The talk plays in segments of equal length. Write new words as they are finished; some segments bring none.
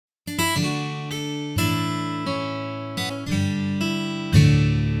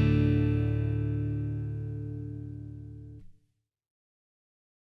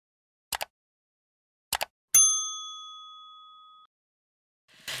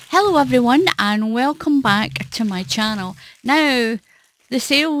Hello everyone and welcome back to my channel. Now the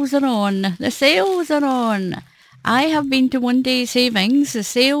sales are on. The sales are on. I have been to One Day Savings. The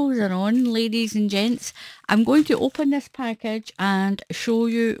sales are on, ladies and gents. I'm going to open this package and show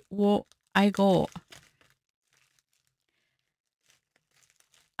you what I got.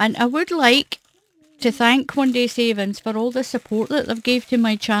 And I would like to thank One Day Savings for all the support that they've gave to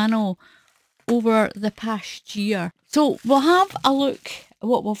my channel over the past year. So we'll have a look at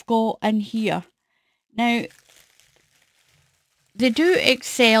what we've got in here. Now, they do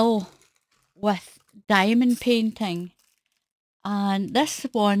excel with diamond painting, and this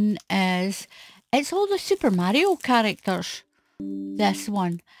one is, it's all the Super Mario characters, this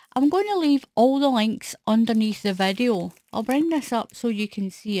one. I'm going to leave all the links underneath the video. I'll bring this up so you can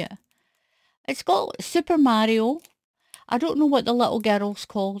see it. It's got Super Mario. I don't know what the little girl's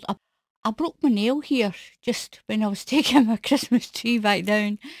called. I broke my nail here just when I was taking my Christmas tree back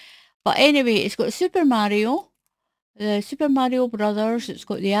down. But anyway, it's got Super Mario, the Super Mario Brothers, it's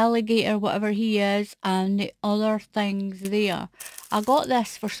got the alligator, whatever he is, and the other things there. I got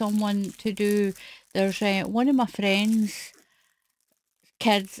this for someone to do. There's one of my friends'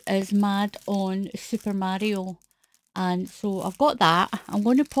 kids is mad on Super Mario. And so I've got that. I'm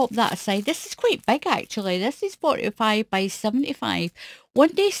going to pop that aside. This is quite big actually. This is 45 by 75. One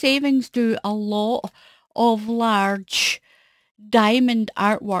Day Savings do a lot of large diamond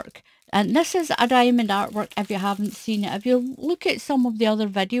artwork. And this is a diamond artwork if you haven't seen it. If you look at some of the other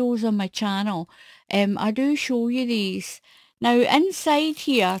videos on my channel, I do show you these. Now inside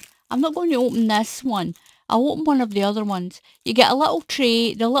here, I'm not going to open this one. I'll open one of the other ones. You get a little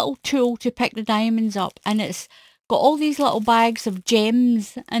tray, the little tool to pick the diamonds up, and it's got all these little bags of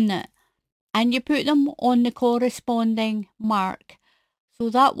gems in it, and you put them on the corresponding mark. So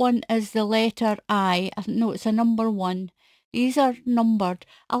that one is the letter I. No, it's a number 1. These are numbered.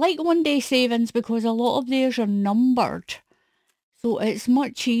 I like One Day Savings because a lot of theirs are numbered, so it's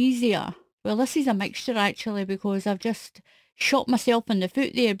much easier. Well, this is a mixture actually, because I've just shot myself in the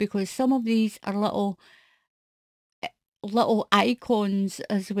foot there, because some of these are little icons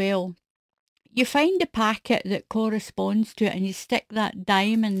as well. You find the packet that corresponds to it and you stick that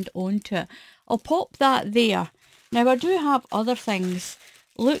diamond onto it. I'll pop that there. Now I do have other things.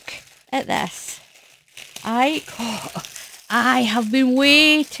 Look at this. I have been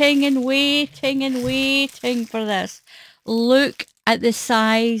waiting and waiting and waiting for this. Look at the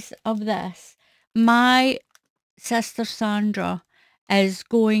size of this. My sister Sandra is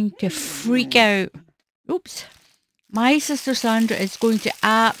going to freak out. Oops. My sister Sandra is going to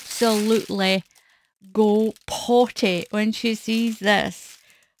absolutely go potty when she sees this.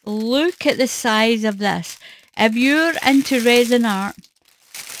 Look at the size of this. If you're into resin art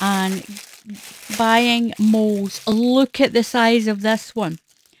and buying molds, look at the size of this one.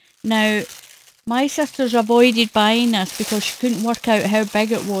 Now, my sister's avoided buying this because she couldn't work out how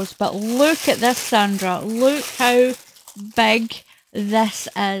big it was. But look at this, Sandra. Look how big this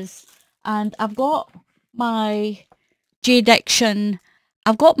is. And I've got my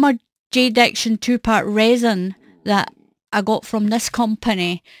I've got my J Diction 2-part resin that I got from this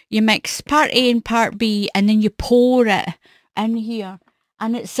company. You mix part A and part B and then you pour it in here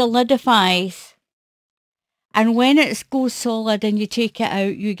and it solidifies. And when it goes solid and you take it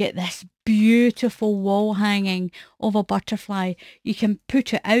out, you get this beautiful wall hanging of a butterfly. You can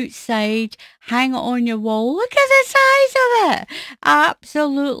put it outside, hang it on your wall. Look at the size of it.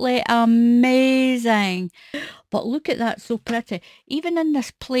 Absolutely amazing. But look at that, so pretty. Even in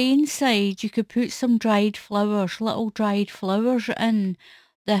this plain side, you could put some dried flowers, little dried flowers in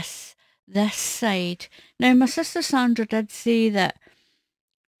this side. Now, my sister Sandra did say that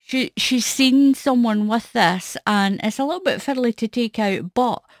she's seen someone with this, and it's a little bit fiddly to take out,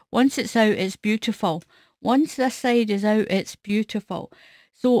 but once it's out, it's beautiful. Once this side is out, it's beautiful.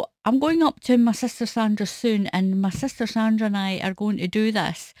 So I'm going up to my sister Sandra soon, and my sister Sandra and I are going to do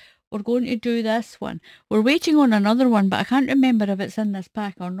this. We're going to do this one. We're waiting on another one, but I can't remember if it's in this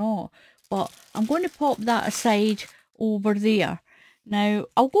pack or not. But I'm going to pop that aside over there. Now,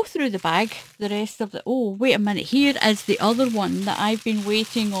 I'll go through the bag, the rest of the... Oh, wait a minute. Here is the other one that I've been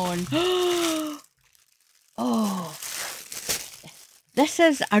waiting on. Oh, this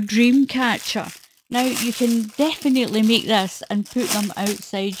is a dream catcher. Now, you can definitely make this and put them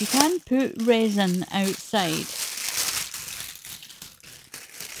outside. You can put resin outside.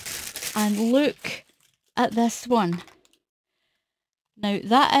 And look at this one. Now,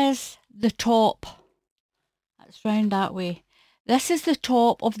 that is the top. That's round that way. This is the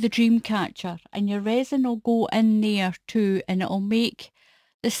top of the dream catcher, and your resin will go in there too, and it'll make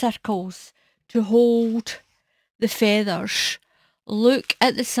the circles to hold the feathers Look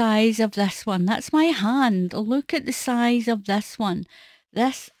at the size of this one. That's my hand. Look at the size of this one.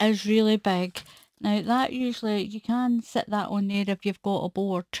 This is really big. Now that usually, you can sit that on there if you've got a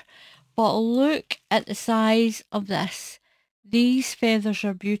board. But look at the size of this. These feathers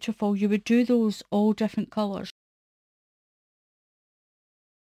are beautiful. You would do those all different colours.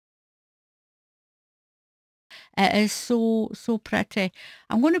 It is so pretty.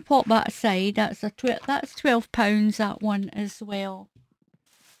 I'm going to pop that aside. That's £12, that one as well.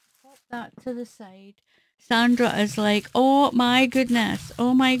 Pop that to the side. Sandra is like, oh my goodness,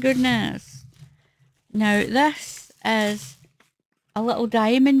 oh my goodness. Now this is a little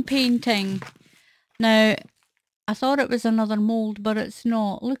diamond painting. Now I thought it was another mould, but it's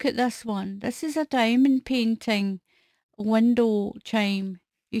not. Look at this one. This is a diamond painting window chime.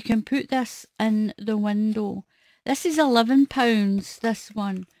 You can put this in the window. This is £11, this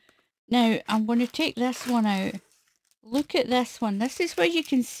one. Now, I'm going to take this one out. Look at this one. This is where you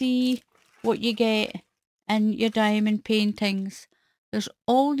can see what you get in your diamond paintings. There's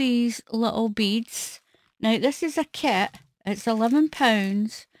all these little beads. Now, this is a kit. It's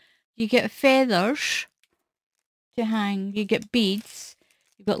 £11. You get feathers to hang. You get beads.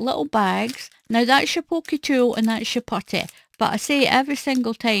 You've got little bags. Now, that's your pokey tool and that's your putty. But I say every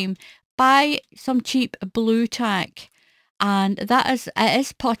single time, buy some cheap blue tack. And it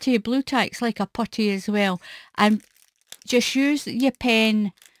is putty. Blue tack's like a putty as well. And just use your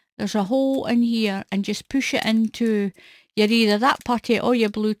pen. There's a hole in here and just push it into your either that putty or your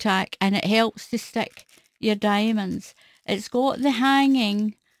blue tack, and it helps to stick your diamonds. It's got the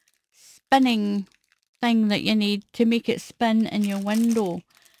hanging, spinning thing that you need to make it spin in your window.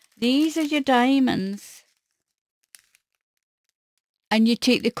 These are your diamonds. And you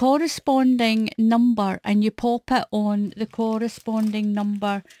take the corresponding number and you pop it on the corresponding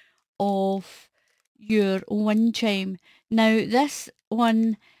number of your wind chime. Now this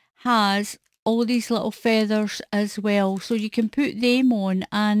one has all these little feathers as well, so you can put them on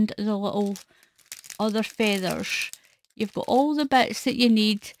and the little other feathers. You've got all the bits that you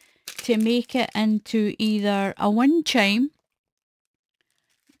need to make it into either a wind chime.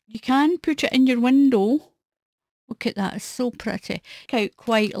 You can put it in your window. Look at that, it's so pretty. Out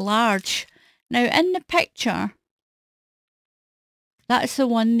quite large. Now in the picture, that's the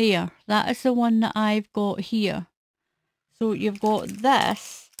one there. That is the one that I've got here. So you've got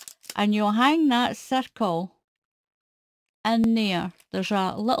this, and you'll hang that circle in there. There's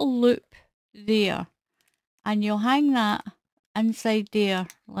a little loop there, and you'll hang that inside there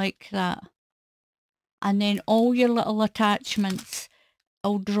like that. And then all your little attachments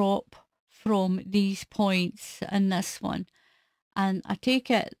will drop from these points in this one. And I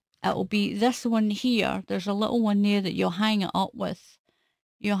take it, it'll be this one here. There's a little one there that you'll hang it up with.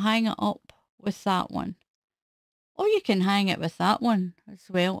 You'll hang it up with that one. Or you can hang it with that one as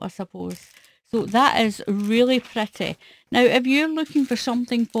well, I suppose. So that is really pretty. Now, if you're looking for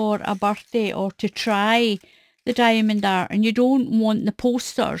something for a birthday or to try the diamond art and you don't want the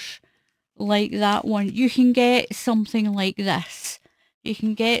posters like that one, you can get something like this. You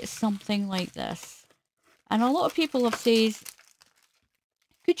can get something like this. And a lot of people have said,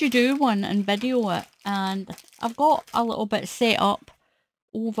 could you do one and video it? And I've got a little bit set up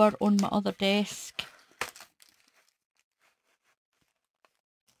over on my other desk.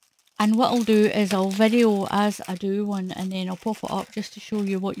 And what I'll do is I'll video as I do one, and then I'll pop it up just to show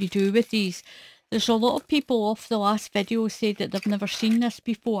you what you do with these. There's a lot of people off the last video said that they've never seen this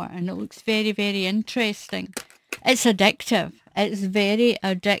before, and it looks very, very interesting. It's addictive. It's very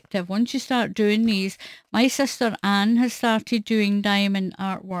addictive. Once you start doing these, my sister Anne has started doing diamond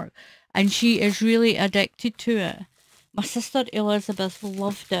artwork, and she is really addicted to it. My sister Elizabeth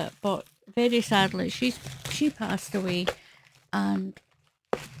loved it, but very sadly she passed away, and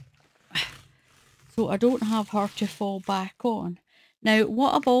so I don't have her to fall back on. Now,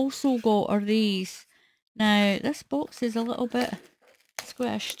 what I've also got are these. Now, this box is a little bit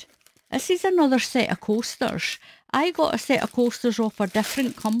squished. This is another set of coasters. I got a set of coasters off a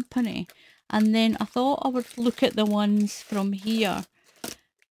different company, and then I thought I would look at the ones from here.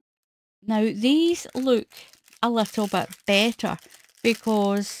 Now, these look a little bit better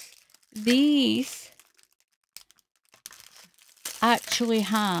because these actually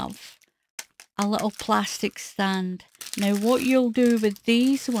have a little plastic stand. Now what you'll do with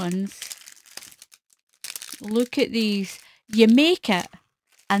these ones, look at these, you make it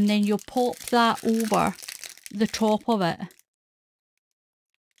and then you'll pop that over the top of it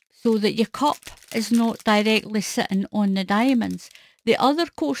so that your cup is not directly sitting on the diamonds. The other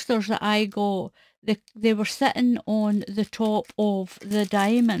coasters that I got, they were sitting on the top of the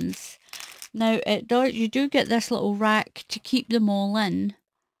diamonds, Now it does, you do get this little rack to keep them all in.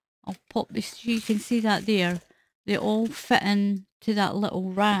 I'll pop this, you can see that there. They all fit in to that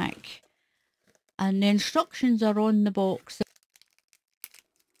little rack. And the instructions are on the box.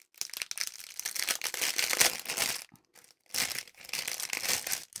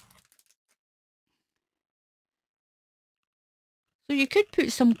 So you could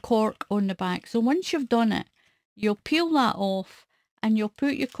put some cork on the back. So once you've done it, you'll peel that off and you'll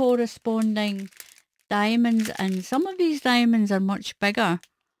put your corresponding diamonds in. Some of these diamonds are much bigger.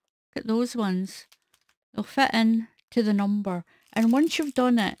 Look at those ones. They'll fit in to the number. And once you've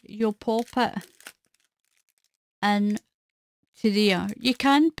done it, you'll pop it in to there. You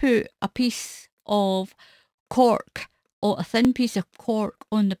can put a piece of cork or a thin piece of cork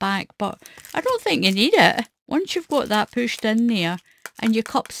on the back, but I don't think you need it. Once you've got that pushed in there and your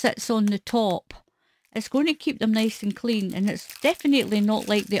cup sits on the top, it's going to keep them nice and clean, and it's definitely not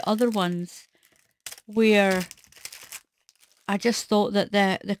like the other ones where I just thought that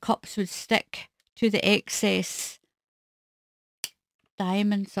the cups would stick to the excess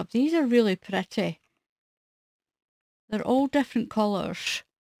diamond stuff. These are really pretty. They're all different colours.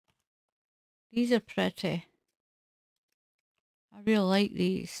 These are pretty. I really like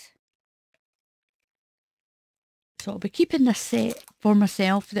these. So I'll be keeping this set for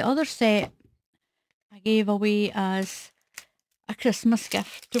myself. The other set I gave away as a Christmas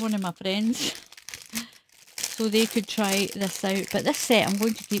gift to one of my friends, so they could try this out. But this set, I'm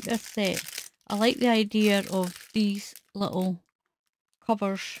going to keep this set. I like the idea of these little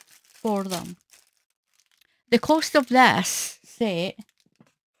covers for them. The cost of this set,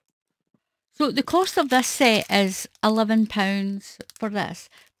 so the cost of this set is £11 for this.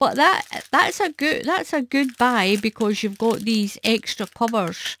 But that's a good buy, because you've got these extra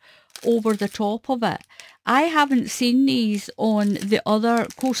covers over the top of it. I haven't seen these on the other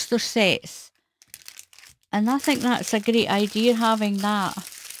coaster sets, and I think that's a great idea, having that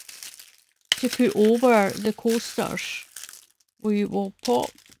to put over the coasters. We will pop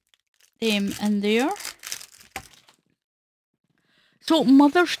them in there. So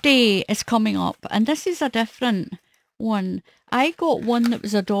Mother's Day is coming up, and this is a different one. I got one that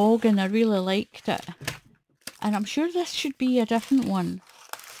was a dog and I really liked it, and I'm sure this should be a different one.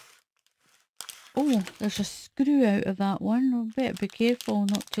 Oh, there's a screw out of that one. I better be careful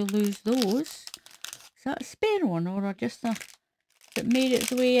not to lose those. Is that a spare one, or just a that made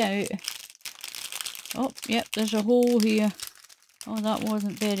its way out? Oh, yep, there's a hole here. Oh, that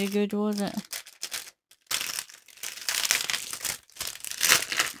wasn't very good, was it?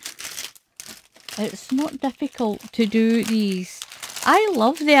 It's not difficult to do these. I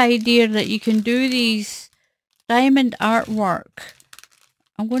love the idea that you can do these diamond artwork.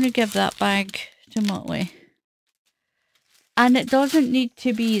 I'm going to give that bag to Muttley. And it doesn't need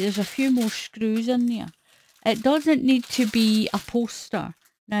to be, there's a few more screws in there. It doesn't need to be a poster.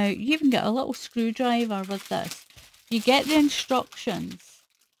 Now, you even get a little screwdriver with this. You get the instructions.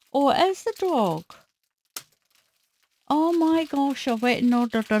 Oh, it is the dog. Oh my gosh, I went and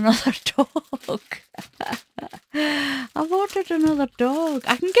ordered another dog. I've ordered another dog.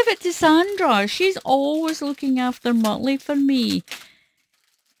 I can give it to Sandra. She's always looking after Muttley for me.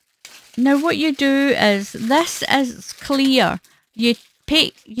 Now what you do is, this is clear. You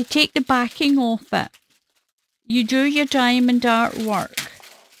take the backing off it. You do your diamond artwork.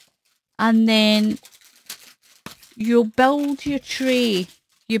 And then you'll build your tray.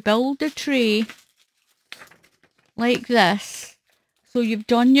 You build the tray like this. So you've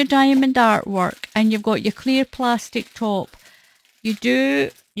done your diamond artwork and you've got your clear plastic top. You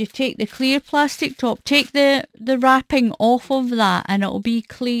take the clear plastic top, take the wrapping off of that, and it'll be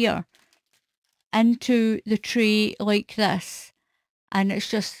clear into the tray like this. And it's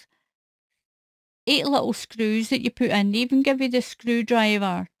just 8 little screws that you put in. They even give you the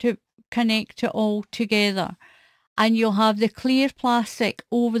screwdriver to connect it all together. And you'll have the clear plastic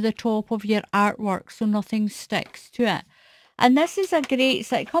over the top of your artwork so nothing sticks to it. And this is a great,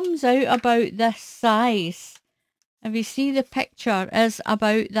 so it comes out about this size. If you see, the picture is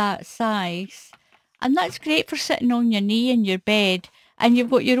about that size. And that's great for sitting on your knee in your bed. And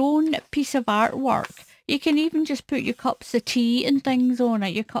you've got your own piece of artwork. You can even just put your cups of tea and things on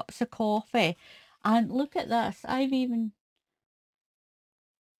it, your cups of coffee. And look at this,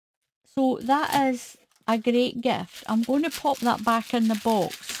 so that is a great gift. I'm going to pop that back in the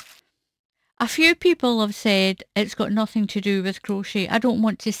box. A few people have said it's got nothing to do with crochet. I don't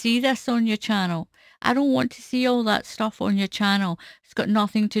want to see this on your channel. I don't want to see all that stuff on your channel. It's got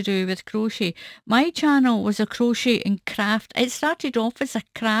nothing to do with crochet. My channel was a crochet and craft. It started off as a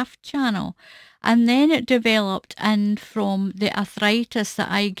craft channel, and then it developed in from the arthritis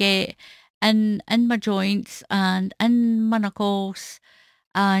that I get in my joints and in my knuckles,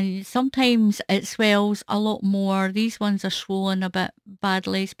 and sometimes it swells a lot more. These ones are swollen a bit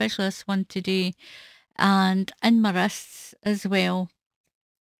badly, especially this one today, and in my wrists as well.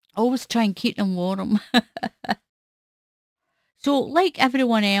 Always try and keep them warm. So like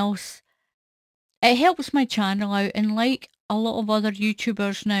everyone else, it helps my channel out, and like a lot of other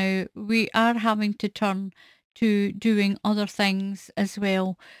YouTubers now, we are having to turn to doing other things as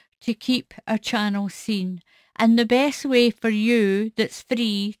well to keep our channel seen. And the best way for you that's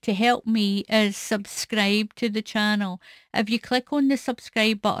free to help me is subscribe to the channel. If you click on the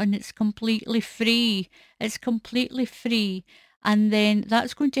subscribe button, it's completely free. It's completely free. And then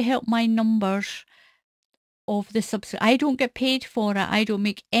that's going to help my numbers of the I don't get paid for it. I don't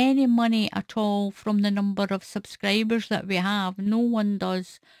make any money at all from the number of subscribers that we have. No one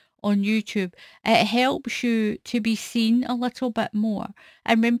does on YouTube. It helps you to be seen a little bit more.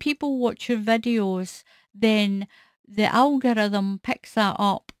 And when people watch your videos, then the algorithm picks that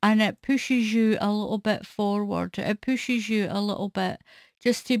up and it pushes you a little bit forward. It pushes you a little bit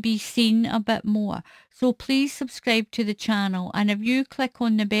just to be seen a bit more. So please subscribe to the channel, and if you click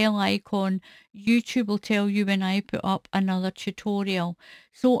on the bell icon, YouTube will tell you when I put up another tutorial.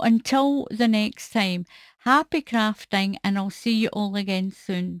 So until the next time, happy crafting, and I'll see you all again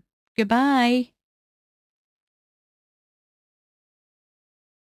soon. Goodbye.